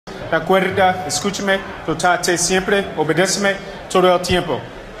recuerda, escúchame, tratate siempre, obedéceme todo el tiempo.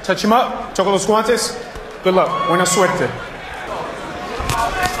 Touch him up, toca los guantes. Good luck, buena suerte.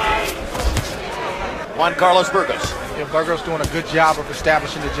 Juan Carlos Burgos. Yeah, Burgos doing a good job of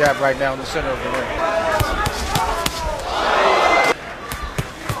establishing the jab right now in the center of the ring.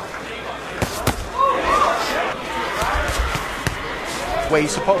 Way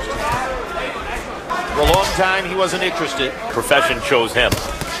he's supposed to. For a long time, he wasn't interested. Profession chose him.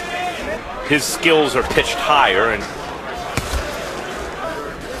 His skills are pitched higher, and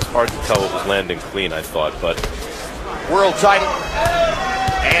it's hard to tell it was landing clean, I thought, but... World title,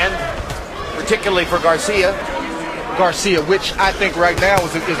 and particularly for Garcia, which I think right now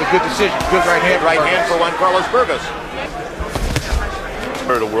is a good decision. Good right hand. Right hand for Juan Carlos Burgos.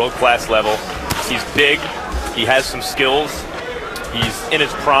 At a world-class level. He's big. He has some skills. He's in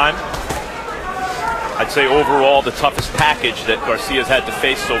his prime. I'd say overall the toughest package that Garcia's had to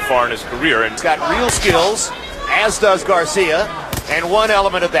face so far in his career. And he's got real skills, as does Garcia. And one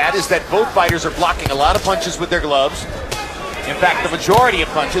element of that is that both fighters are blocking a lot of punches with their gloves. In fact, the majority of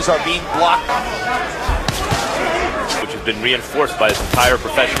punches are being blocked. Which has been reinforced by his entire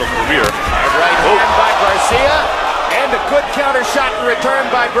professional career. And right hand by Garcia, and a good counter shot in return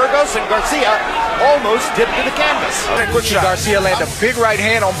by Burgos, and Garcia almost dipped to the canvas. Garcia lands a big right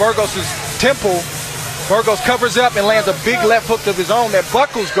hand on Burgos' temple. Burgos covers up and lands a big left hook of his own that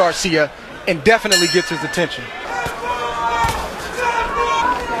buckles Garcia and definitely gets his attention.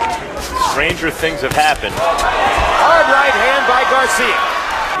 Stranger things have happened. Hard right hand by Garcia.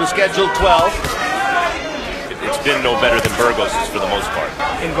 The scheduled 12. It's been no better than Burgos' for the most part.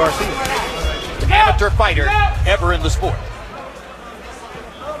 In Garcia. Amateur fighter ever in the sport.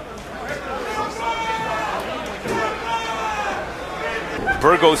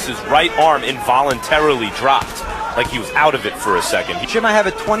 Burgos' right arm involuntarily dropped, like he was out of it for a second. Jim, I have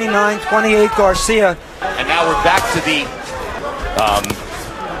a 29-28 Garcia. And now we're back to the...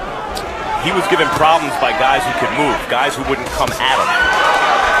 He was given problems by guys who could move, guys who wouldn't come at him.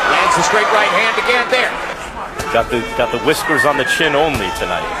 Lands a straight right hand again there. Got the whiskers on the chin only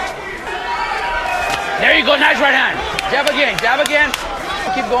tonight. There you go, nice right hand. Jab again, jab again.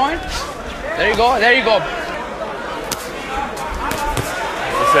 Keep going. There you go, there you go.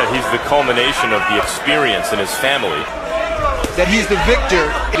 As I said, he's the culmination of the experience in his family. That he's the victor,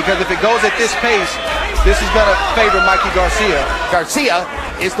 because if it goes at this pace, this is going to favor Mikey Garcia. Garcia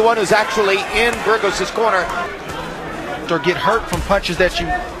is the one who's actually in Burgos' corner. Or get hurt from punches that you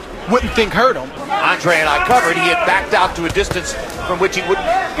wouldn't think hurt him. Andre and I covered, he had backed out to a distance from which he wouldn't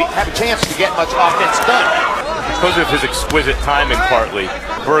have a chance to get much offense done. Because of his exquisite timing partly,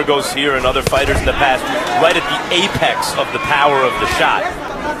 Burgos here and other fighters in the past, right at the apex of the power of the shot.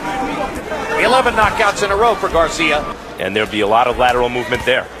 11 knockouts in a row for Garcia. And there'll be a lot of lateral movement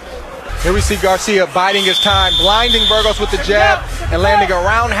there. Here we see Garcia biding his time, blinding Burgos with the jab and landing a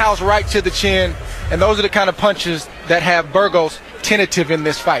roundhouse right to the chin. And those are the kind of punches that have Burgos tentative in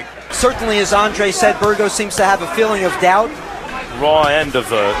this fight. Certainly, as Andre said, Burgos seems to have a feeling of doubt. Raw end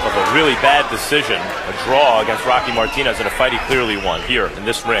of a really bad decision, a draw against Rocky Martinez in a fight he clearly won here in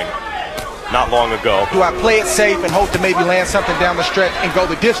this ring not long ago. Do I play it safe and hope to maybe land something down the stretch and go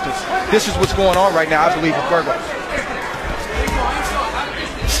the distance? This is what's going on right now, I believe, with Burgos.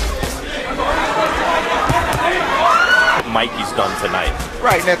 Mikey's done tonight.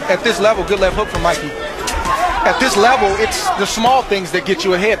 Right, and at this level, good left hook from Mikey. At this level, it's the small things that get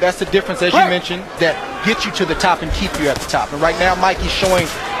you ahead. That's the difference, as you mentioned, that get you to the top and keep you at the top. And right now, Mikey's showing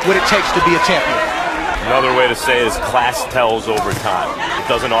what it takes to be a champion. Another way to say it is class tells over time. It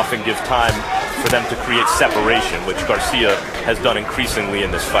doesn't often give time for them to create separation, which Garcia has done increasingly in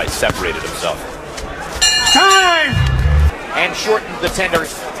this fight, separated himself. Time! And shortened the tender,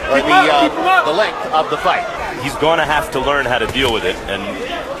 or the length of the fight. He's going to have to learn how to deal with it, and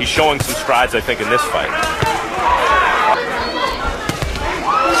he's showing some strides, I think, in this fight.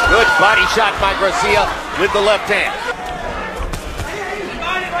 Good body shot by Garcia with the left hand.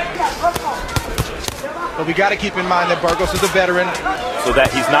 But we got to keep in mind that Burgos is a veteran. So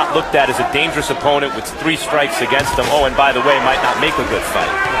that he's not looked at as a dangerous opponent with 3 strikes against him. Oh, and by the way, might not make a good fight.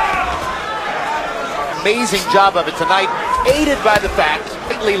 Amazing job of it tonight, aided by the fact,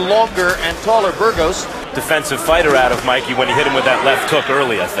 slightly longer and taller Burgos. Defensive fighter out of Mikey when he hit him with that left hook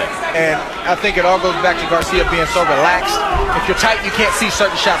early, I think. And I think it all goes back to Garcia being so relaxed. If you're tight, you can't see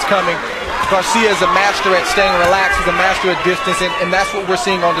certain shots coming. Garcia is a master at staying relaxed. He's a master at distance, and that's what we're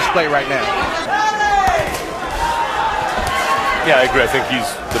seeing on display right now. Yeah, I agree. I think he's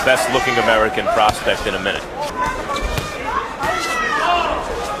the best-looking American prospect in a minute.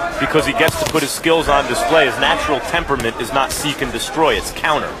 Because he gets to put his skills on display. His natural temperament is not seek and destroy, it's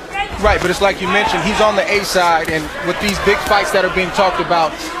counter. Right, but it's like you mentioned, he's on the A side, and with these big fights that are being talked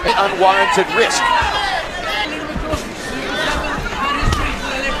about, unwarranted risk.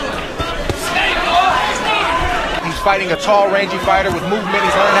 He's fighting a tall, rangy fighter with movement.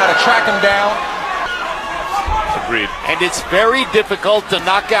 He's learned how to track him down. Agreed. And it's very difficult to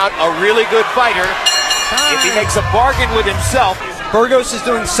knock out a really good fighter if he makes a bargain with himself. Burgos is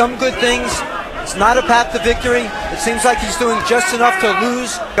doing some good things. It's not a path to victory. It seems like he's doing just enough to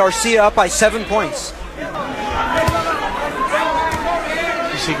lose. Garcia up by 7 points.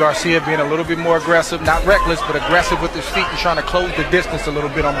 You see Garcia being a little bit more aggressive, not reckless, but aggressive with his feet and trying to close the distance a little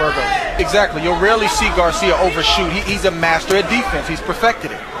bit on Burgos. Exactly. You'll rarely see Garcia overshoot. He's a master at defense. He's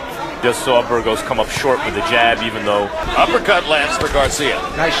perfected it. Just saw Burgos come up short with the jab, even though Uppercut lands for Garcia.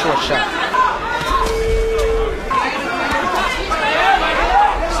 Nice short shot.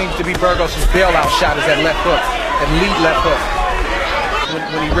 Seems to be Burgos' bailout shot is that left hook, that lead left hook.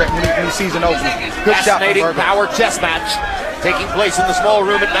 When he sees an opening. Good shot from Fascinating Burgos. power chess match taking place in the small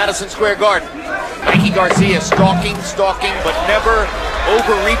room at Madison Square Garden. Mikey Garcia stalking, but never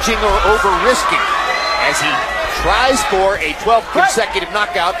overreaching or over-risking as he tries for a 12th consecutive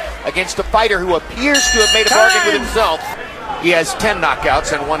knockout against a fighter who appears to have made a bargain with himself. He has 10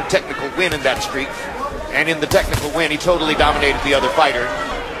 knockouts and 1 technical win in that streak. And in the technical win, he totally dominated the other fighter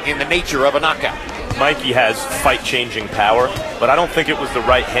in the nature of a knockout. Mikey has fight-changing power, but I don't think it was the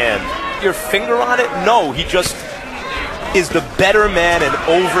right hand. Your finger on it? No, he just is the better man and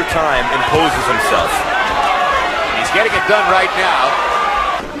over time imposes himself. He's getting it done right now.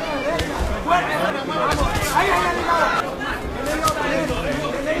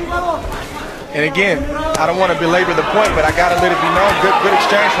 And again, I don't want to belabor the point, but I got to let it be known. Good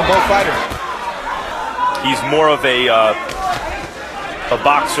exchange from both fighters. He's more of a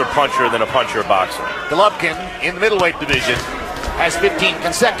boxer-puncher than a puncher-boxer. Golovkin, in the middleweight division, has 15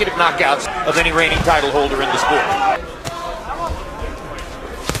 consecutive knockouts of any reigning title holder in the sport.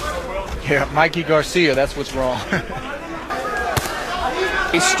 Yeah, Mikey Garcia, that's what's wrong.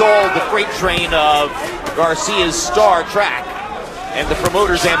 He stalled the freight train of Garcia's star track and the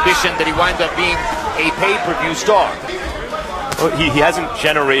promoter's ambition that he wind up being a pay-per-view star. Well, he hasn't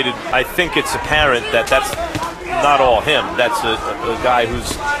generated, I think it's apparent that that's not all him. That's a guy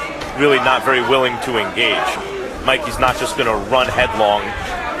who's really not very willing to engage. Mikey's not just going to run headlong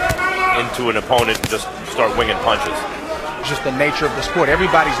into an opponent and just start winging punches. Just the nature of the sport.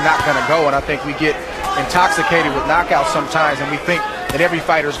 Everybody's not going to go, and I think we get intoxicated with knockouts sometimes, and we think that every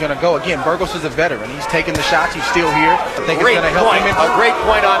fighter is going to go. Again, Burgos is a veteran. He's taking the shots. He's still here. I think it's going to help him. A great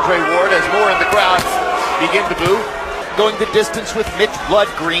point, Andre Ward, as more in the crowd begin to boo. Going the distance with Mitch Blood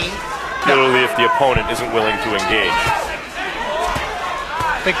Green. Literally, if the opponent isn't willing to engage.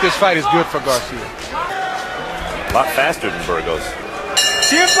 I think this fight is good for Garcia. A lot faster than Burgos.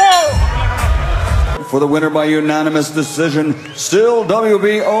 For the winner by unanimous decision, still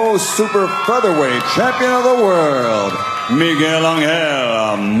WBO Super Featherweight Champion of the World, Miguel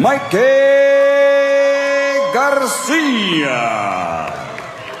Angel Mikey Garcia.